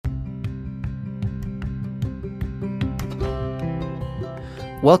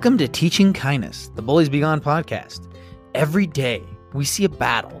Welcome to Teaching Kindness, the Bullies Be Gone podcast. Every day, we see a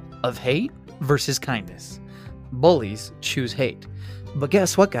battle of hate versus kindness. Bullies choose hate. But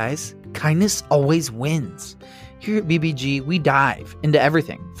guess what, guys? Kindness always wins. Here at BBG, we dive into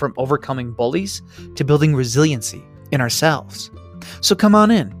everything from overcoming bullies to building resiliency in ourselves. So come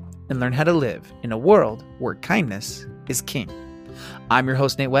on in and learn how to live in a world where kindness is king. I'm your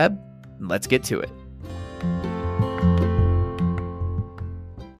host, Nate Webb, and let's get to it.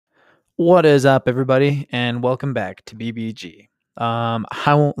 What is up, everybody, and welcome back to BBG. I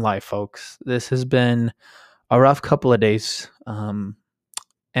won't lie, folks. This has been a rough couple of days, and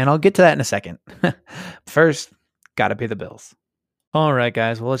I'll get to that in a second. First, gotta pay the bills. All right,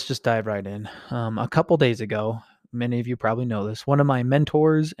 guys, well, let's just dive right in. A couple days ago, many of you probably know this, one of my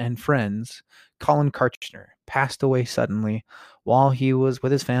mentors and friends, Collin Kartchner, passed away suddenly while he was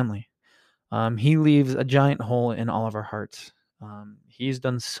with his family. He leaves a giant hole in all of our hearts. He's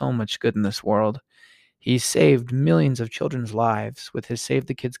done so much good in this world. He's saved millions of children's lives with his Save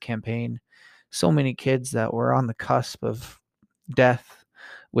the Kids campaign. So many kids that were on the cusp of death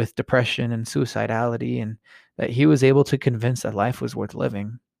with depression and suicidality, and that he was able to convince that life was worth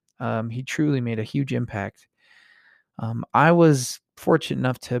living. He truly made a huge impact. I was fortunate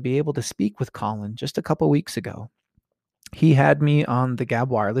enough to be able to speak with Collin just a couple weeks ago. He had me on the Gab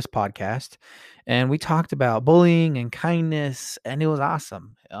Wireless podcast, and we talked about bullying and kindness, and it was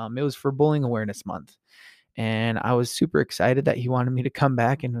awesome. It was for Bullying Awareness Month, and I was super excited that he wanted me to come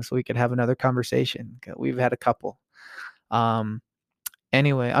back and so we could have another conversation. We've had a couple.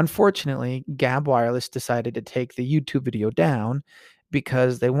 Anyway, unfortunately, Gab Wireless decided to take the YouTube video down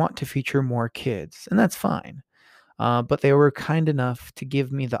because they want to feature more kids, and that's fine. But they were kind enough to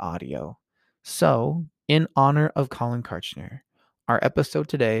give me the audio. So, in honor of Collin Kartchner, our episode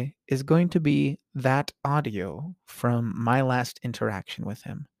today is going to be that audio from my last interaction with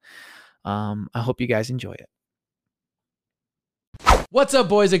him. I hope you guys enjoy it. What's up,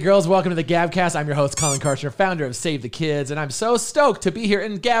 boys and girls? Welcome to the Gabcast. I'm your host, Collin Kartchner, founder of Save the Kids, and I'm so stoked to be here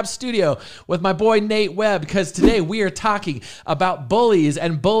in Gab's studio with my boy Nate Webb, because today we are talking about bullies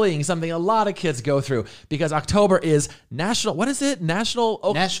and bullying, something a lot of kids go through, because October is National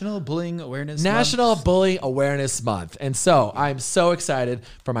Bullying Awareness National Bullying Awareness Month. And so I'm so excited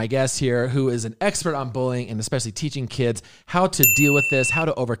for my guest here, who is an expert on bullying and especially teaching kids how to deal with this, how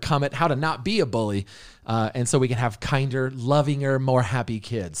to overcome it, how to not be a bully. And so we can have kinder, lovinger, more happy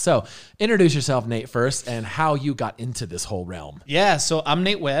kids. So introduce yourself, Nate, first, and how you got into this whole realm. Yeah, so I'm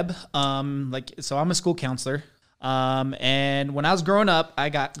Nate Webb. I'm a school counselor. And when I was growing up, I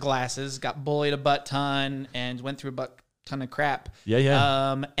got glasses, got bullied a butt ton, and went through a butt ton of crap.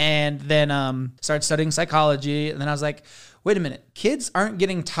 Yeah. And then started studying psychology. And then I was like, wait a minute, kids aren't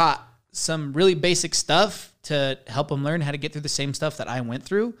getting taught some really basic stuff to help them learn how to get through the same stuff that I went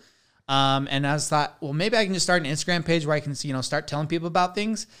through. And I was thought, well, maybe I can just start an Instagram page where I can, start telling people about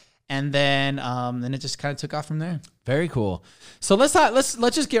things. And then it just kind of took off from there. Very cool. So let's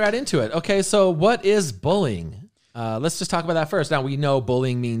just get right into it. Okay. So what is bullying? Let's just talk about that first. Now, we know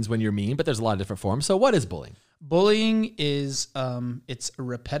bullying means when you're mean, but there's a lot of different forms. So what is bullying? Bullying is, it's a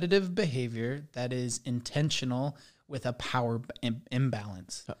repetitive behavior that is intentional with a power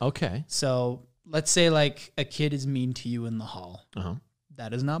imbalance. Okay. So let's say like a kid is mean to you in the hall. Uh-huh.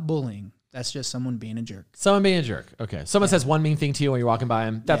 That is not bullying. That's just someone being a jerk. Someone being a jerk. Okay. Someone says one mean thing to you when you're walking by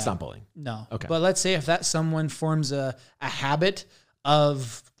him. That's not bullying. No. Okay. But let's say if that someone forms a habit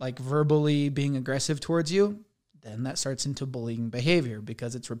of like verbally being aggressive towards you, then that starts into bullying behavior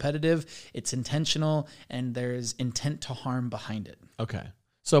because it's repetitive, it's intentional, and there's intent to harm behind it. Okay.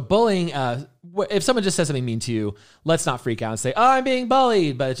 So bullying, if someone just says something mean to you, let's not freak out and say, oh, I'm being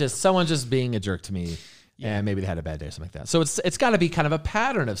bullied, but it's just someone just being a jerk to me. Yeah. And maybe they had a bad day or something like that. So it's got to be kind of a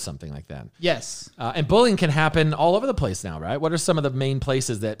pattern of something like that. Yes. And bullying can happen all over the place now, right? What are some of the main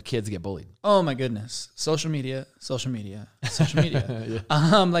places that kids get bullied? Oh my goodness. Social media. Like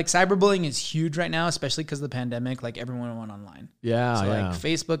cyberbullying is huge right now, especially because of the pandemic. Like everyone went online. Yeah. So like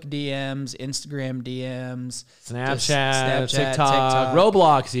Facebook DMs, Instagram DMs, Snapchat, TikTok,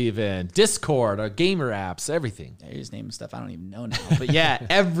 Roblox even, Discord, or gamer apps, everything. Yeah, you're just naming stuff I don't even know now. But yeah,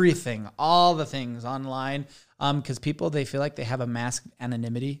 everything, all the things online. Because people, they feel like they have a mask of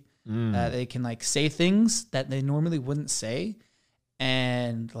anonymity. They can like say things that they normally wouldn't say,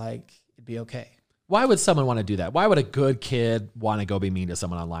 and like it'd be okay. Why would someone want to do that? Why would a good kid want to go be mean to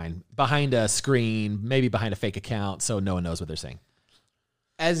someone online behind a screen, maybe behind a fake account, so no one knows what they're saying?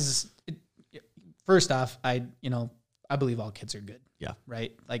 First off, I believe all kids are good. Yeah.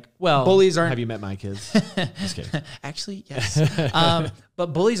 Right. Like, well, bullies aren't. Have you met my kids? Just kidding. Actually, yes.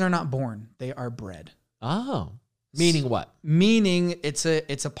 But bullies are not born; they are bred. Oh. Meaning what? Meaning it's a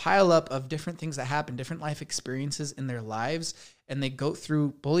pileup of different things that happen, different life experiences in their lives, and they go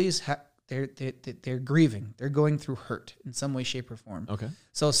through bullies. They're grieving. They're going through hurt in some way, shape, or form. Okay.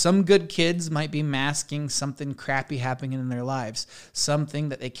 So some good kids might be masking something crappy happening in their lives, something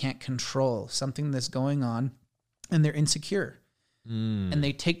that they can't control, something that's going on, and they're insecure. And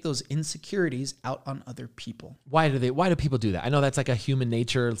they take those insecurities out on other people. Why do people do that? I know that's like a human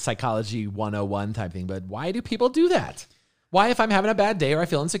nature psychology 101 type thing, but why do people do that? Why, if I'm having a bad day or I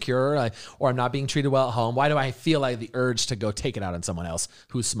feel insecure or I'm not being treated well at home, why do I feel like the urge to go take it out on someone else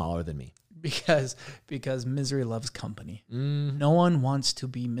who's smaller than me? Because misery loves company. No one wants to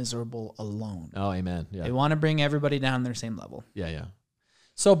be miserable alone. Oh, amen. Yeah. They want to bring everybody down their same level. Yeah.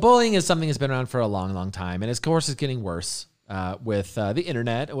 So bullying is something that's been around for a long, long time. And of course, it's getting worse with the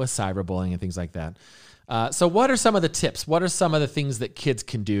internet, with cyberbullying and things like that. So what are some of the tips? What are some of the things that kids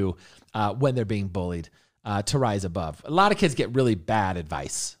can do when they're being bullied to rise above? A lot of kids get really bad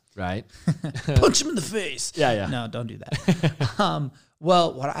advice, right? Punch them in the face. Yeah. No, don't do that.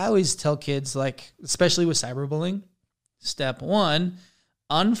 Well, what I always tell kids, like, especially with cyberbullying, step one,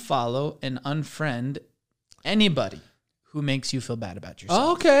 unfollow and unfriend anybody who makes you feel bad about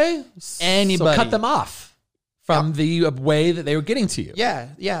yourself. Okay. Anybody. So cut them off from the way that they were getting to you.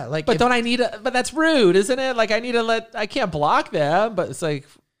 Yeah. Like, but but that's rude, isn't it? Like I can't block them, but it's like,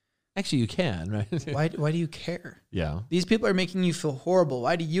 actually you can, right? why do you care? Yeah. These people are making you feel horrible.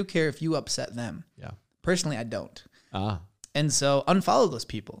 Why do you care if you upset them? Yeah. Personally, I don't. Ah. And so unfollow those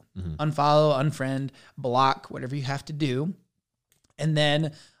people. Unfollow, unfriend, block, whatever you have to do. And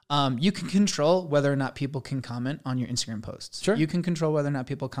then you can control whether or not people can comment on your Instagram posts. Sure. You can control whether or not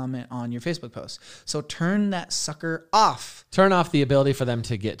people comment on your Facebook posts. So turn that sucker off. Turn off the ability for them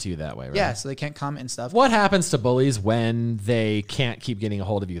to get to you that way, right? Yeah, so they can't comment and stuff. What happens to bullies when they can't keep getting a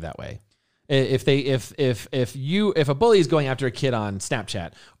hold of you that way? If a bully is going after a kid on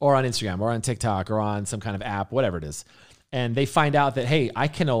Snapchat or on Instagram or on TikTok or on some kind of app, whatever it is, and they find out that, hey, I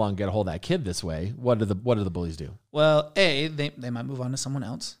can no longer get a hold of that kid this way, what do the bullies do? Well, A, they might move on to someone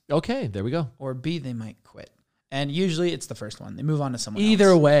else. Okay, there we go. Or B, they might quit. And usually it's the first one. They move on to someone else.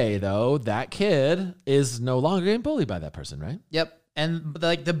 Either way, though, that kid is no longer getting bullied by that person, right? Yep. And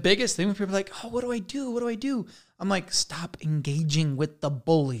like the biggest thing when people are like, oh, what do I do? What do I do? I'm like, stop engaging with the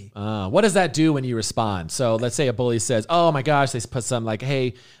bully. What does that do when you respond? So let's say a bully says, oh my gosh, they put some like,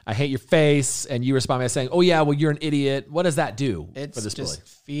 hey, I hate your face. And you respond by saying, oh yeah, well, you're an idiot. What does that do for this It's just bully?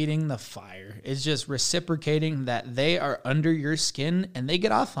 feeding the fire. It's just reciprocating that they are under your skin and they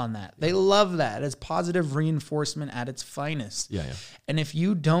get off on that. They love that. It's positive reinforcement at its finest. Yeah. And if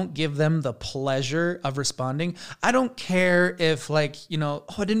you don't give them the pleasure of responding, I don't care if like, oh,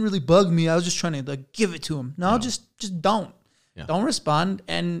 it didn't really bug me. I was just trying to like give it to him. No, just don't. Yeah. Don't respond,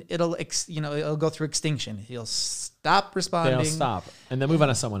 and it'll go through extinction. He'll stop responding. They'll stop, and then move on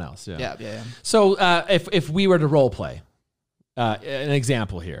to someone else. Yeah. So if we were to role play, an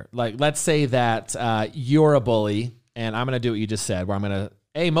example here, like let's say that you're a bully, and I'm going to do what you just said, where I'm going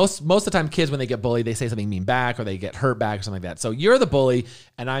to, most of the time kids, when they get bullied, they say something mean back or they get hurt back or something like that. So you're the bully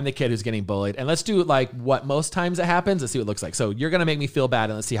and I'm the kid who's getting bullied. And let's do like what most times it happens. Let's see what it looks like. So you're going to make me feel bad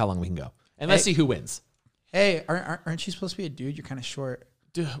and let's see how long we can go. And let's see who wins. Hey, aren't you supposed to be a dude? You're kind of short.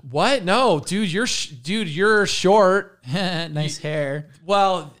 Dude, what? No, dude, you're short. Nice hair.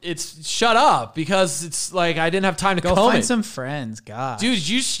 Well, shut up because it's like I didn't have time to go comb find it. some friends. God, dude,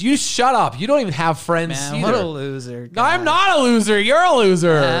 you shut up. You don't even have friends. Man, either. what a loser. God. No, I'm not a loser. You're a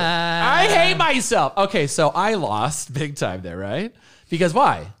loser. I hate myself. Okay, so I lost big time there, right? Because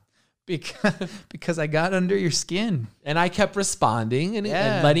why? Because I got under your skin. And I kept responding and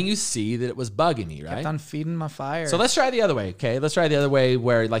letting you see that it was bugging me, right? Kept on feeding my fire. So let's try the other way, okay? Let's try the other way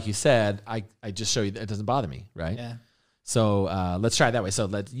where, like you said, I just show you that it doesn't bother me, right? Yeah. So let's try it that way. So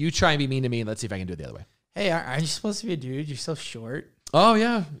you try and be mean to me, and let's see if I can do it the other way. Hey, aren't you supposed to be a dude? You're so short. Oh,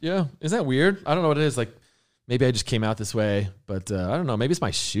 yeah. Isn't that weird? I don't know what it is. Like, maybe I just came out this way, but I don't know. Maybe it's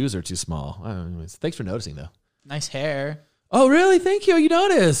my shoes are too small. I don't know. Thanks for noticing, though. Nice hair. Oh, really? Thank you. You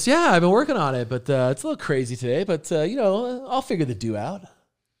noticed. Yeah, I've been working on it, but it's a little crazy today. But, I'll figure the do out.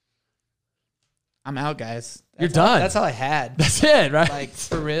 I'm out, guys. You're done. That's all I had. That's it, right? Like,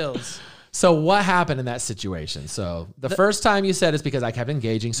 for reals. So what happened in that situation? So the first time you said it's because I kept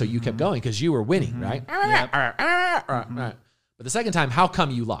engaging, so you kept going because you were winning, right? Yep. Right. But the second time, how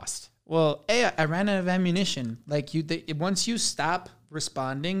come you lost? Well, I ran out of ammunition. Like once you stop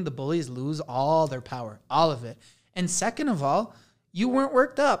responding, the bullies lose all their power, all of it. And second of all, you weren't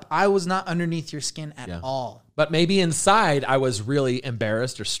worked up. I was not underneath your skin at all. But maybe inside I was really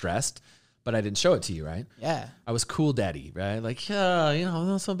embarrassed or stressed. but I didn't show it to you, right? Yeah. I was cool daddy, right? Like, yeah,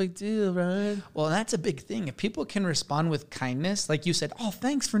 that's no big deal, right? Well, that's a big thing. If people can respond with kindness, like you said, oh,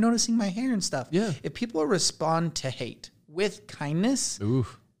 thanks for noticing my hair and stuff. Yeah. If people respond to hate with kindness,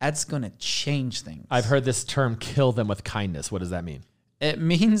 that's going to change things. I've heard this term, kill them with kindness. What does that mean? It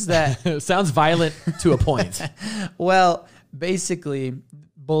means that... It sounds violent to a point. Well, basically...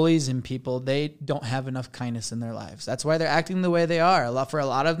 bullies and people, they don't have enough kindness in their lives. That's why they're acting the way they are. For a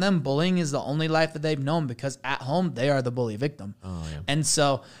lot of them, bullying is the only life that they've known because at home, they are the bully victim. Oh, yeah. And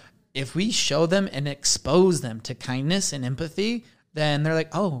so if we show them and expose them to kindness and empathy, then they're like,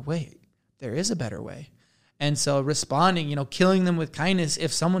 oh, wait, there is a better way. And so responding, killing them with kindness,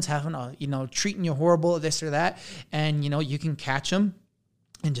 if someone's having treating you horrible, this or that, and, you can catch them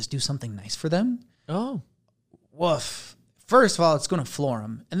and just do something nice for them. Oh. Woof. First of all, it's going to floor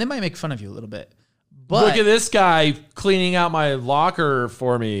them, and they might make fun of you a little bit. But look at this guy cleaning out my locker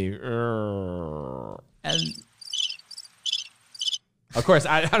for me. And of course,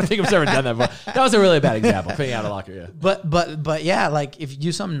 I don't think I've ever done that before. That was a really bad example, cleaning out a locker. Yeah. But yeah, like if you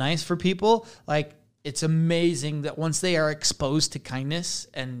do something nice for people, like it's amazing that once they are exposed to kindness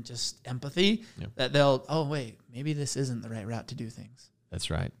and just empathy, that they'll, oh wait, maybe this isn't the right route to do things. That's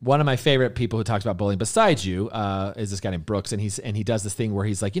right. One of my favorite people who talks about bullying besides you is this guy named Brooks, and he does this thing where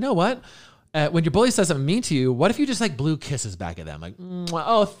he's like, you know what? When your bully says something mean to you, what if you just like blew kisses back at them? Like,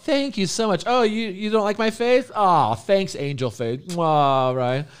 oh, thank you so much. Oh, you don't like my face? Oh, thanks, angel face. Oh,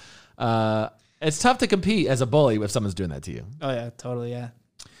 right. It's tough to compete as a bully if someone's doing that to you. Oh yeah, totally. Yeah.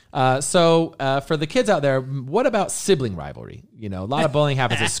 So for the kids out there, what about sibling rivalry? A lot of bullying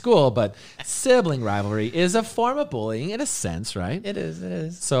happens at school, but sibling rivalry is a form of bullying in a sense, right? It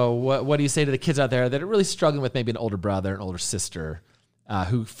is. So what do you say to the kids out there that are really struggling with maybe an older brother, an older sister,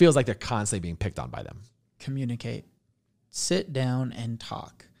 who feels like they're constantly being picked on by them? Communicate. Sit down and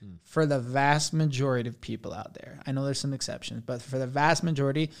talk. For the vast majority of people out there, I know there's some exceptions, but for the vast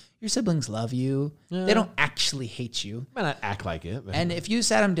majority, your siblings love you. Yeah. They don't actually hate you. Might not act like it. But. And if you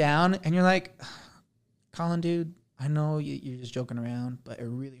sat them down and you're like, Collin, dude, I know you're just joking around, but it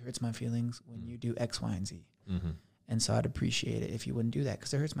really hurts my feelings when you do X, Y, and Z. Mm-hmm. And so I'd appreciate it if you wouldn't do that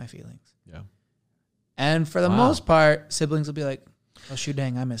because it hurts my feelings. Yeah. And for the most part, siblings will be like, oh, shoot,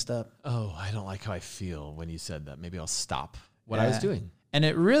 dang, I messed up. Oh, I don't like how I feel when you said that. Maybe I'll stop what I was doing. And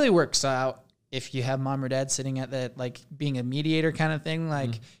it really works out if you have mom or dad sitting at that, like being a mediator kind of thing.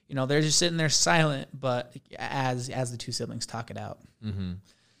 Like, they're just sitting there silent, but as the two siblings talk it out. Mm-hmm.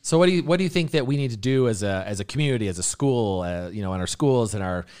 So what do you think that we need to do as a community, as a school, in our schools, in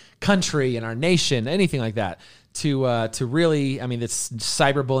our country, in our nation, anything like that, to really, it's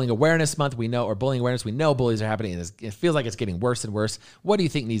Cyberbullying Awareness Month, we know, or bullying awareness, we know bullies are happening, and it feels like it's getting worse and worse. What do you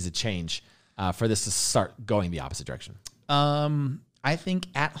think needs to change for this to start going the opposite direction? I think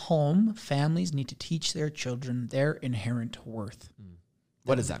at home, families need to teach their children their inherent worth.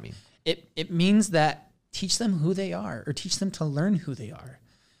 What does that mean? It means that teach them who they are, or teach them to learn who they are.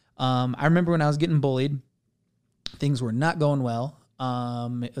 I remember when I was getting bullied, things were not going well.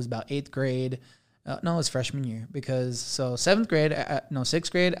 It was about 8th grade. No, it was freshman year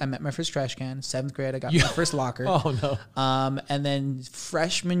sixth grade, I met my first trash can. 7th grade, I got my first locker. Oh, no. And then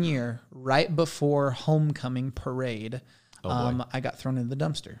freshman year, right before homecoming parade, I got thrown in the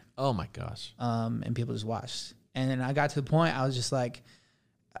dumpster. Oh, my gosh. And people just watched. And then I got to the point, I was just like,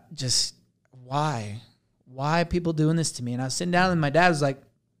 why? Why are people doing this to me? And I was sitting down, and my dad was like,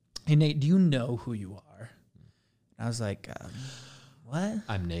 hey, Nate, do you know who you are? And I was like, what?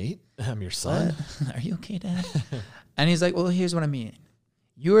 I'm Nate. I'm your son. What? Are you okay, Dad? And he's like, well, here's what I mean.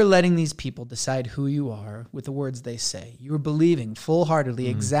 You are letting these people decide who you are with the words they say. You are believing full-heartedly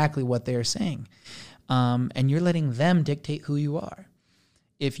exactly what they're saying. And you're letting them dictate who you are.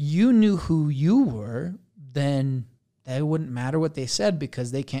 If you knew who you were, then it wouldn't matter what they said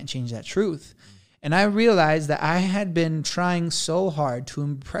because they can't change that truth. And I realized that I had been trying so hard to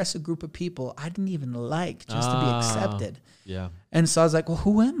impress a group of people I didn't even like just to be accepted. Yeah. And so I was like, well,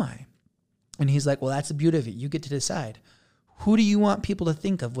 who am I? And he's like, well, that's the beauty of it. You get to decide. Who do you want people to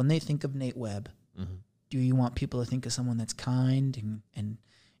think of when they think of Nate Webb? Mm-hmm. Do you want people to think of someone that's kind and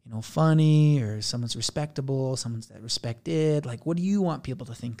funny, or someone's respectable, someone's that respected? Like, what do you want people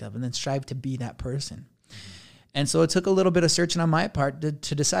to think of? And then strive to be that person. Mm-hmm. And so it took a little bit of searching on my part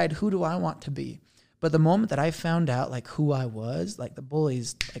to decide, who do I want to be? But the moment that I found out like who I was, like the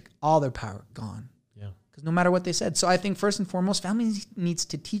bullies, like all their power gone. Yeah. Because no matter what they said. So I think first and foremost, families needs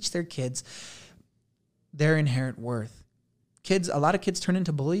to teach their kids their inherent worth. A lot of kids turn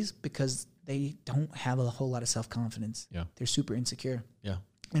into bullies because they don't have a whole lot of self-confidence. Yeah. They're super insecure. Yeah.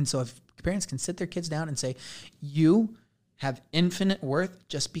 And so if parents can sit their kids down and say, you have infinite worth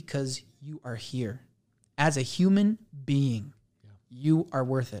just because you are here. As a human being, you are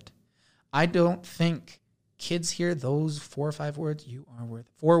worth it. I don't think kids hear those 4 or 5 words, you are worth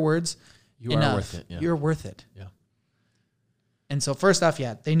it. 4 words, You enough. are worth it. Yeah. You're worth it. Yeah. And so first off,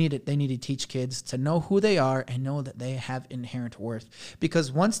 they need to teach kids to know who they are and know that they have inherent worth. Because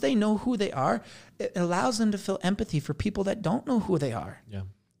once they know who they are, it allows them to feel empathy for people that don't know who they are. Yeah.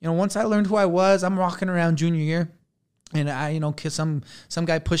 Once I learned who I was, I'm walking around junior year and I, some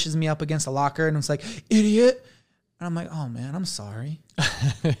guy pushes me up against a locker and it's like, idiot. And I'm like, oh man, I'm sorry.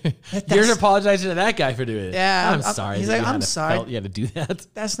 You're apologizing to that guy for doing it. Yeah. I'm sorry. He's like, I'm sorry. You had to do that.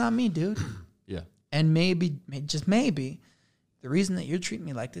 That's not me, dude. Yeah. And just maybe, the reason that you're treating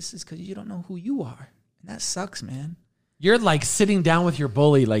me like this is because you don't know who you are. And that sucks, man. You're like sitting down with your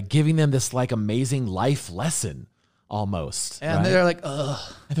bully, like giving them this like amazing life lesson almost. And right? they're like,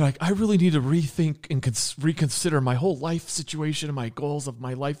 ugh. And they're like, I really need to rethink and reconsider my whole life situation and my goals of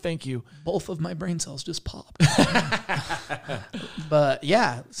my life. Thank you. Both of my brain cells just popped. But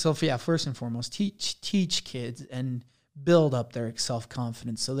yeah, so first and foremost, teach kids and build up their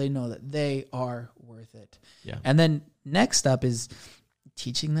self-confidence so they know that they are worth it. Yeah. And then next up is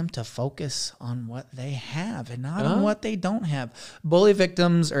teaching them to focus on what they have and not on what they don't have. Bully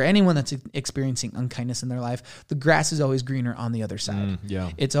victims or anyone that's experiencing unkindness in their life, the grass is always greener on the other side. Yeah.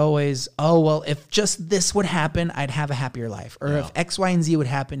 It's always, oh, well, if just this would happen, I'd have a happier life. Or if X, Y, and Z would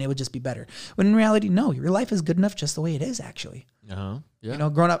happen, it would just be better. When in reality, no, your life is good enough just the way it is, actually. Uh-huh. Yeah.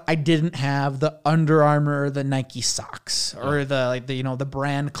 Growing up, I didn't have the Under Armour or the Nike socks or the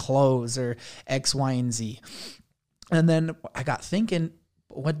brand clothes or X, Y, and Z. And then I got thinking,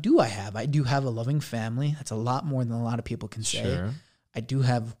 what do I have? I do have a loving family. That's a lot more than a lot of people can say. Sure. I do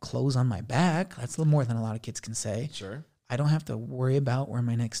have clothes on my back. That's a little more than a lot of kids can say. Sure. I don't have to worry about where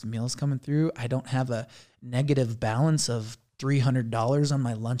my next meal is coming through. I don't have a negative balance of $300 on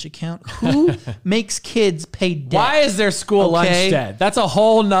my lunch account. Who makes kids pay debt? Why is their school lunch debt? That's a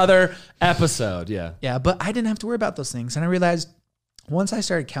whole nother episode. Yeah. Yeah, but I didn't have to worry about those things. And I realized once I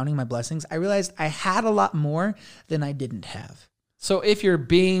started counting my blessings, I realized I had a lot more than I didn't have. So if you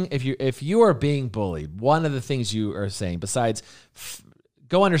are being bullied, one of the things you are saying, besides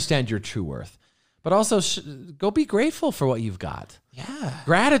go understand your true worth, but also go be grateful for what you've got. Yeah.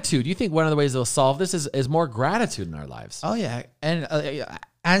 Gratitude. You think one of the ways they'll solve this is more gratitude in our lives. Oh, yeah. And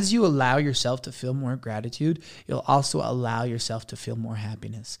as you allow yourself to feel more gratitude, you'll also allow yourself to feel more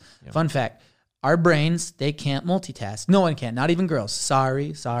happiness. Yep. Fun fact, our brains, they can't multitask. No one can, not even girls.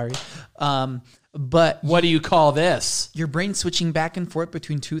 Sorry. But what do you call this? Your brain switching back and forth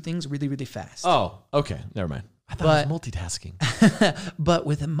between two things really, really fast. Oh, okay. Never mind. I thought it was multitasking. But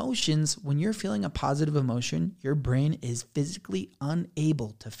with emotions, when you're feeling a positive emotion, your brain is physically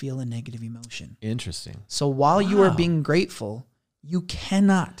unable to feel a negative emotion. Interesting. So while you are being grateful, you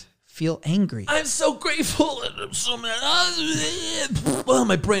cannot feel angry. I'm so grateful and I'm so mad. Oh,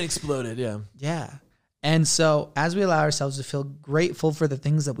 my brain exploded. Yeah. Yeah. And so as we allow ourselves to feel grateful for the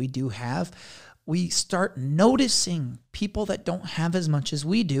things that we do have, we start noticing people that don't have as much as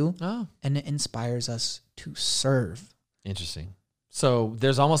we do, and it inspires us to serve. Interesting. So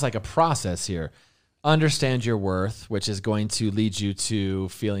there's almost like a process here. Understand your worth, which is going to lead you to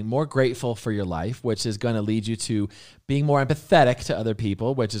feeling more grateful for your life, which is going to lead you to being more empathetic to other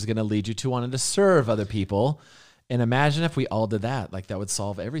people, which is going to lead you to wanting to serve other people. And imagine if we all did that, like that would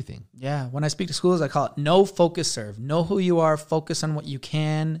solve everything. Yeah. When I speak to schools, I call it know, focus, serve. Know who you are, focus on what you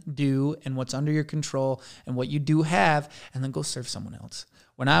can do and what's under your control and what you do have, and then go serve someone else.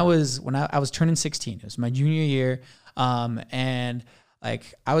 When I was turning 16, it was my junior year. And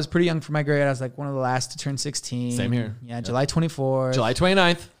like I was pretty young for my grade. I was like one of the last to turn 16. Same here. Yeah. Yep. July 24th. July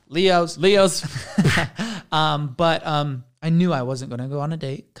 29th. Leos. But I knew I wasn't going to go on a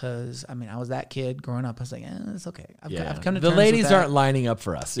date because, I was that kid growing up. I was like, it's okay. I've come to terms with that. The ladies aren't lining up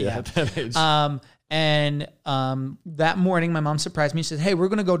for us. Yeah. That morning, my mom surprised me. She said, hey, we're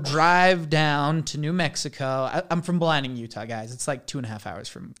going to go drive down to New Mexico. I'm from Blanding, Utah, guys. It's like 2.5 hours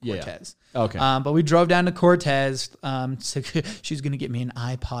from Cortez. Yeah. Okay. But we drove down to Cortez. So she's going to get me an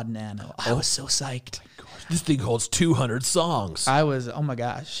iPod Nano. I was so psyched. This thing holds 200 songs. Oh my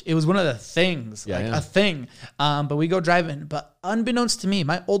gosh. It was one of the things, a thing. But we go driving. But unbeknownst to me,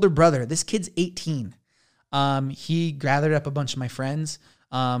 my older brother, this kid's 18. He gathered up a bunch of my friends.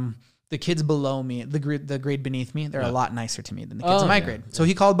 The kids below me, the grade beneath me, they're a lot nicer to me than the kids in my grade. So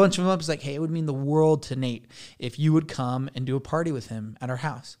he called a bunch of them up. He's like, hey, it would mean the world to Nate if you would come and do a party with him at our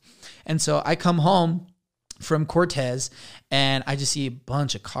house. And so I come home from Cortez, and I just see a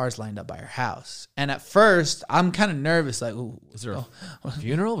bunch of cars lined up by our house. And at first, I'm kind of nervous, like, ooh. Was there a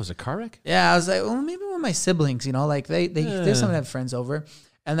funeral? Was it a car wreck? Yeah, I was like, well, maybe one of my siblings, they there's some that have friends over.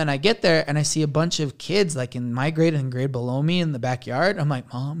 And then I get there and I see a bunch of kids like in my grade and grade below me in the backyard. I'm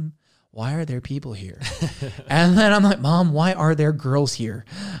like, Mom, why are there people here? And then I'm like, Mom, why are there girls here?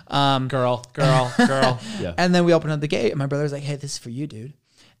 Girl. Yeah. And then we open up the gate and my brother's like, hey, this is for you, dude.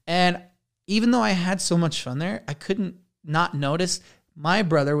 And even though I had so much fun there, I couldn't not notice my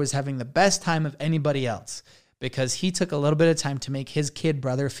brother was having the best time of anybody else because he took a little bit of time to make his kid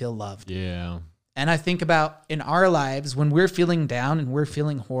brother feel loved. Yeah. And I think about in our lives, when we're feeling down and we're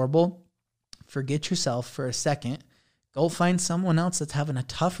feeling horrible, forget yourself for a second. Go find someone else that's having a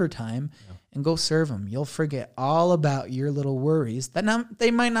tougher time and go serve them. You'll forget all about your little worries.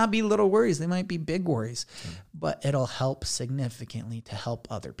 They might not be little worries. They might be big worries, but it'll help significantly to help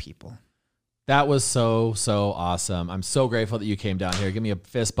other people. That was so awesome. I'm so grateful that you came down here. Give me a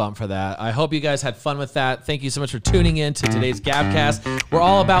fist bump for that. I hope you guys had fun with that. Thank you so much for tuning in to today's Gabcast. We're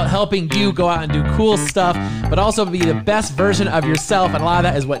all about helping you go out and do cool stuff, but also be the best version of yourself. And a lot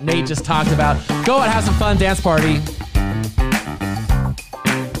of that is what Nate just talked about. Go out and have some fun, dance party.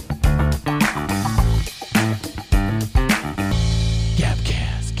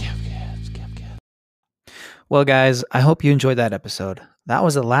 Well, guys, I hope you enjoyed that episode. That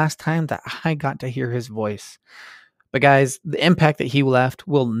was the last time that I got to hear his voice. But guys, the impact that he left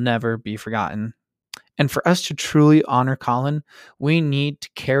will never be forgotten. And for us to truly honor Collin, we need to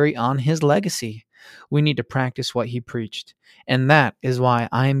carry on his legacy. We need to practice what he preached. And that is why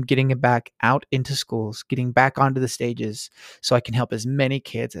I'm getting it back out into schools, getting back onto the stages so I can help as many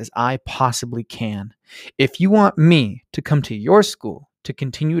kids as I possibly can. If you want me to come to your school to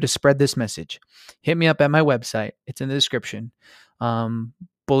continue to spread this message, hit me up at my website. It's in the description,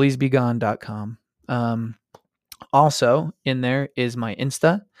 bulliesbegone.com. Also in there is my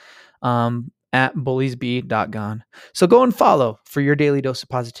Insta, at bulliesb.gone. So go and follow for your daily dose of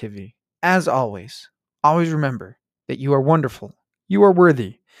positivity. As always remember that you are wonderful, you are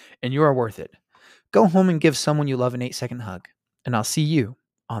worthy, and you are worth it. Go home and give someone you love an 8-second hug, and I'll see you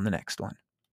on the next one.